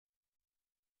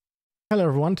Hello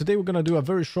everyone, today we're going to do a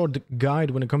very short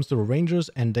guide when it comes to rangers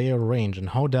and their range and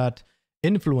how that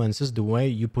influences the way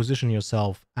you position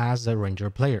yourself as a ranger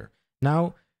player.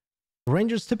 Now,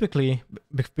 rangers typically,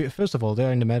 first of all,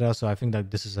 they're in the meta, so I think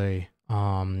that this is a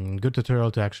good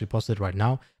tutorial to actually post it right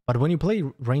now. But when you play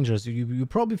rangers, you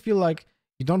probably feel like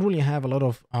you don't really have a lot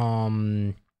of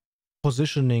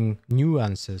positioning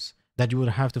nuances that you would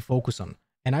have to focus on.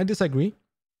 And I disagree,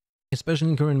 especially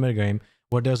in current metagame,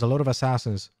 where there's a lot of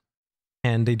assassins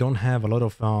and they don't have a lot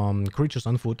of creatures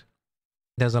on foot.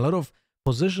 There's a lot of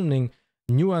positioning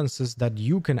nuances that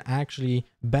you can actually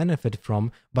benefit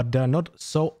from, but they're not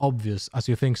so obvious as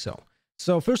you think so.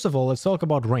 So first of all, let's talk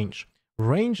about range.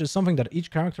 Range is something that each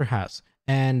character has.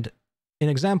 And in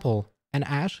example, an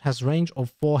Ashe has range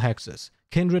of 4 hexes,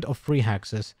 Kindred of 3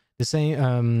 hexes. The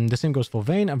same goes for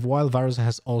Vayne, and while Varus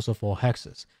has also 4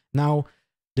 hexes. Now,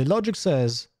 the logic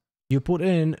says you put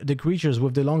in the creatures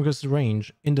with the longest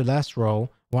range in the last row,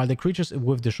 while the creatures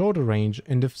with the shorter range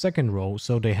in the second row,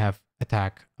 so they have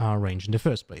attack range in the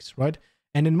first place, right?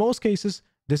 And in most cases,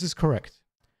 this is correct.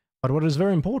 But what is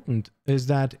very important is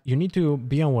that you need to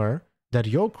be aware that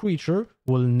your creature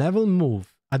will never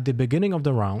move at the beginning of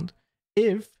the round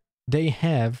if they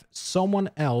have someone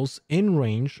else in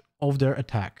range of their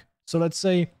attack. So let's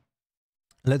say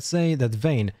that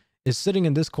Vayne is sitting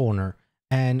in this corner,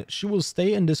 and she will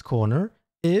stay in this corner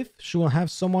if she will have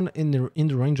someone in the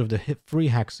range of the 3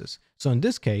 hexes. So in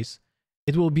this case,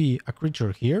 it will be a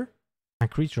creature here, a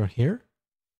creature here,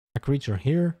 a creature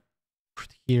here,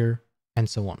 here, and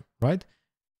so on, right?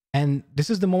 And this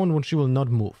is the moment when she will not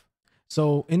move.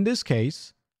 So in this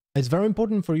case, it's very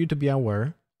important for you to be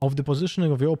aware of the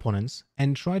positioning of your opponents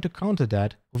and try to counter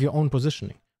that with your own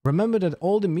positioning. Remember that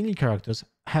all the melee characters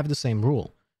have the same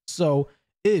rule. So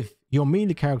if your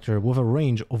melee character with a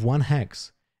range of 1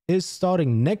 hex is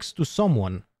starting next to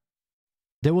someone,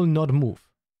 they will not move,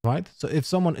 right? So if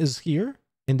someone is here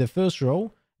in the first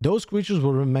row, those creatures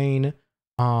will remain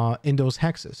in those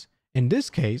hexes. In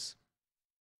this case,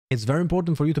 it's very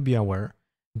important for you to be aware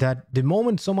that the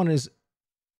moment someone is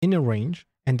in a range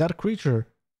and that creature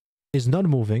is not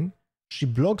moving, she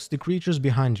blocks the creatures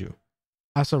behind you.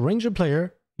 As a ranger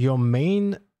player, your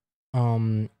main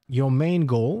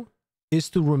goal is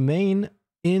to remain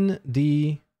in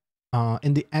the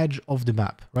edge of the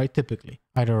map, right? Typically,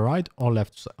 either right or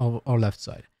left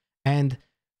side. And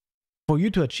for you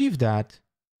to achieve that,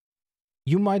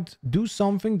 you might do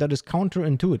something that is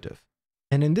counterintuitive.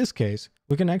 And in this case,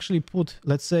 we can actually put,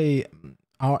 let's say,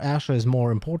 our Ashe is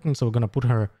more important, so we're gonna put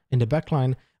her in the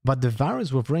backline. But the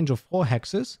Varus with range of 4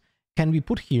 hexes can be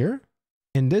put here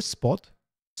in this spot,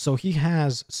 so he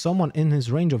has someone in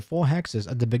his range of 4 hexes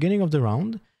at the beginning of the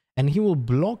round, and he will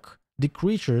block the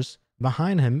creatures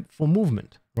behind him for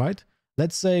movement, right?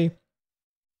 Let's say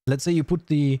you put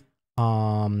the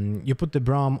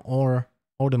Braum or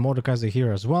the Mordekaiser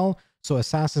here as well, so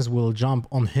assassins will jump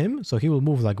on him, so he will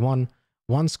move like one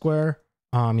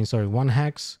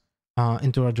hex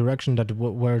into a direction that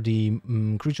where the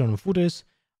creature on foot is,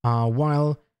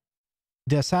 while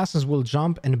the assassins will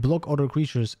jump and block other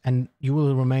creatures, and you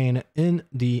will remain in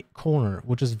the corner,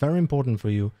 which is very important for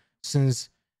you, since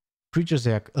creatures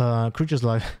like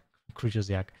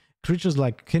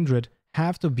Kindred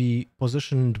have to be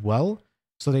positioned well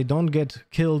so they don't get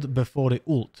killed before they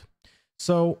ult.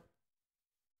 So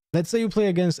let's say you play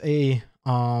against a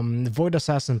Void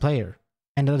Assassin player,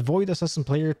 and that Void Assassin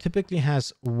player typically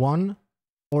has 1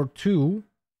 or 2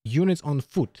 units on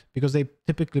foot, because they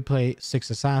typically play 6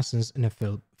 assassins in a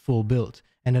full build,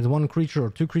 and that 1 creature or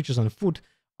 2 creatures on foot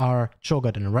are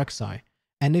Cho'Gath and Rek'Sai.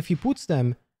 And if he puts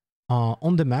them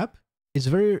on the map, it's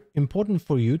very important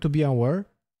for you to be aware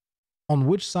on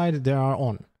which side they are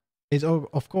on. It's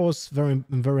of course very,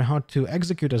 very hard to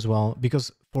execute as well,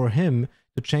 because for him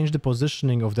to change the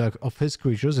positioning of his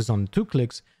creatures is on 2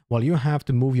 clicks, while you have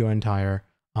to move your entire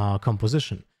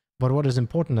composition. But what is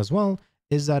important as well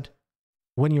is that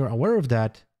when you're aware of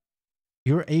that,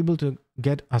 you're able to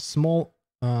get a small,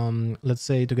 let's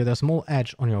say, to get a small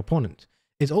edge on your opponent.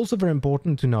 It's also very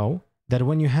important to know that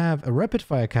when you have a rapid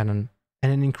fire cannon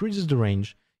and it increases the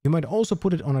range, you might also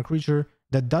put it on a creature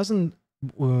that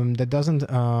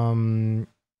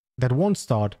won't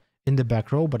start in the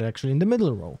back row, but actually in the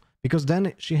middle row, because then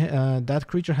that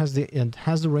creature has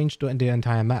the range to the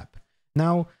entire map.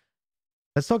 Now,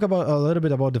 let's talk about a little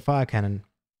bit about the fire cannon.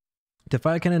 The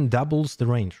fire cannon doubles the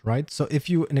range, right? So if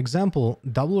you, an example,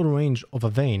 double the range of a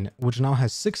Vayne, which now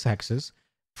has 6 hexes,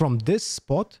 from this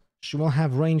spot, she will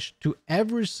have range to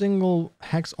every single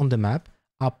hex on the map,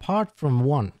 apart from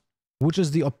 1, which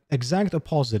is the exact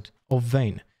opposite of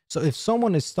Vayne. So if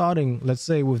someone is starting, let's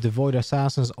say, with the Void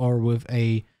Assassins or with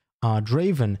a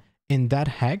Draven in that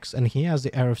hex, and he has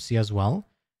the RFC as well,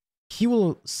 he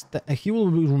will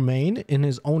remain in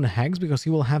his own hex because he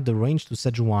will have the range to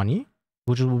Sejuani,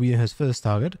 which will be his first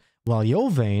target, while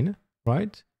Yovane,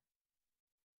 right,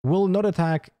 will not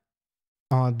attack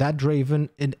that Draven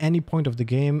in any point of the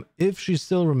game if she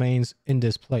still remains in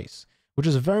this place, which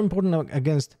is very important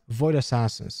against Void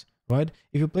Assassins, right?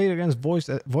 If you play against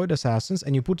Void Assassins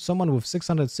and you put someone with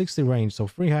 660 range, so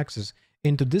 3 hexes,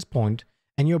 into this point,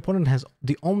 and your opponent has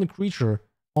the only creature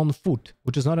on foot,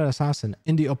 which is not an assassin,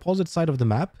 in the opposite side of the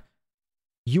map,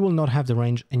 you will not have the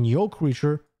range, and your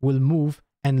creature will move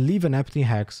and leave an empty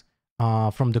hex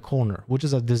from the corner, which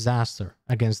is a disaster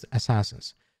against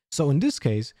assassins. So in this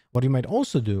case, what you might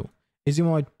also do is you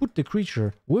might put the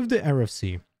creature with the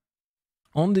RFC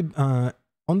on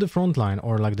the front line,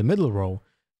 or like the middle row.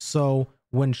 So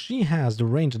when she has the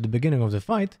range at the beginning of the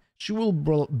fight, she will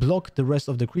block the rest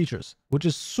of the creatures, which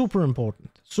is super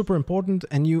important. Super important,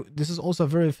 and this is also a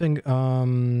very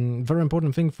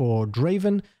important thing for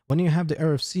Draven. When you have the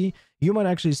RFC, you might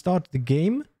actually start the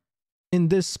game in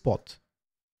this spot.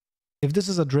 If this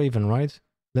is a Draven, right?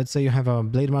 Let's say you have a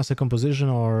Blade Master composition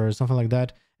or something like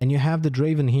that, and you have the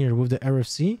Draven here with the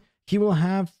RFC, he will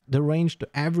have the range to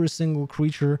every single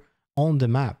creature on the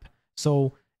map.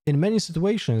 So in many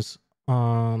situations,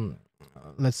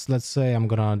 let's say I'm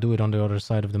gonna do it on the other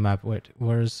side of the map. Wait,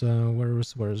 where's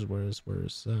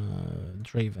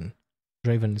Draven?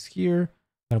 Draven is here.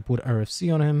 I'm gonna put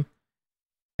RFC on him,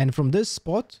 and from this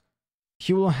spot,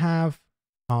 he will have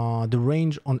the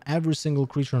range on every single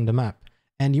creature on the map.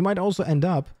 And you might also end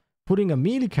up putting a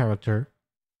melee character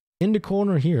in the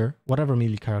corner here, whatever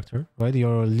melee character, right?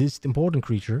 Your least important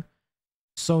creature.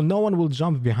 So no one will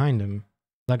jump behind him,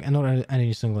 like not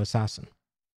any single assassin.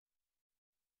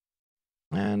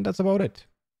 And that's about it.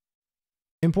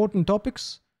 Important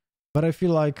topics, but I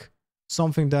feel like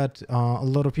something that a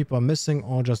lot of people are missing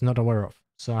or just not aware of.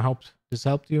 So I hope this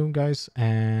helped you guys,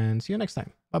 and see you next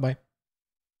time. Bye-bye.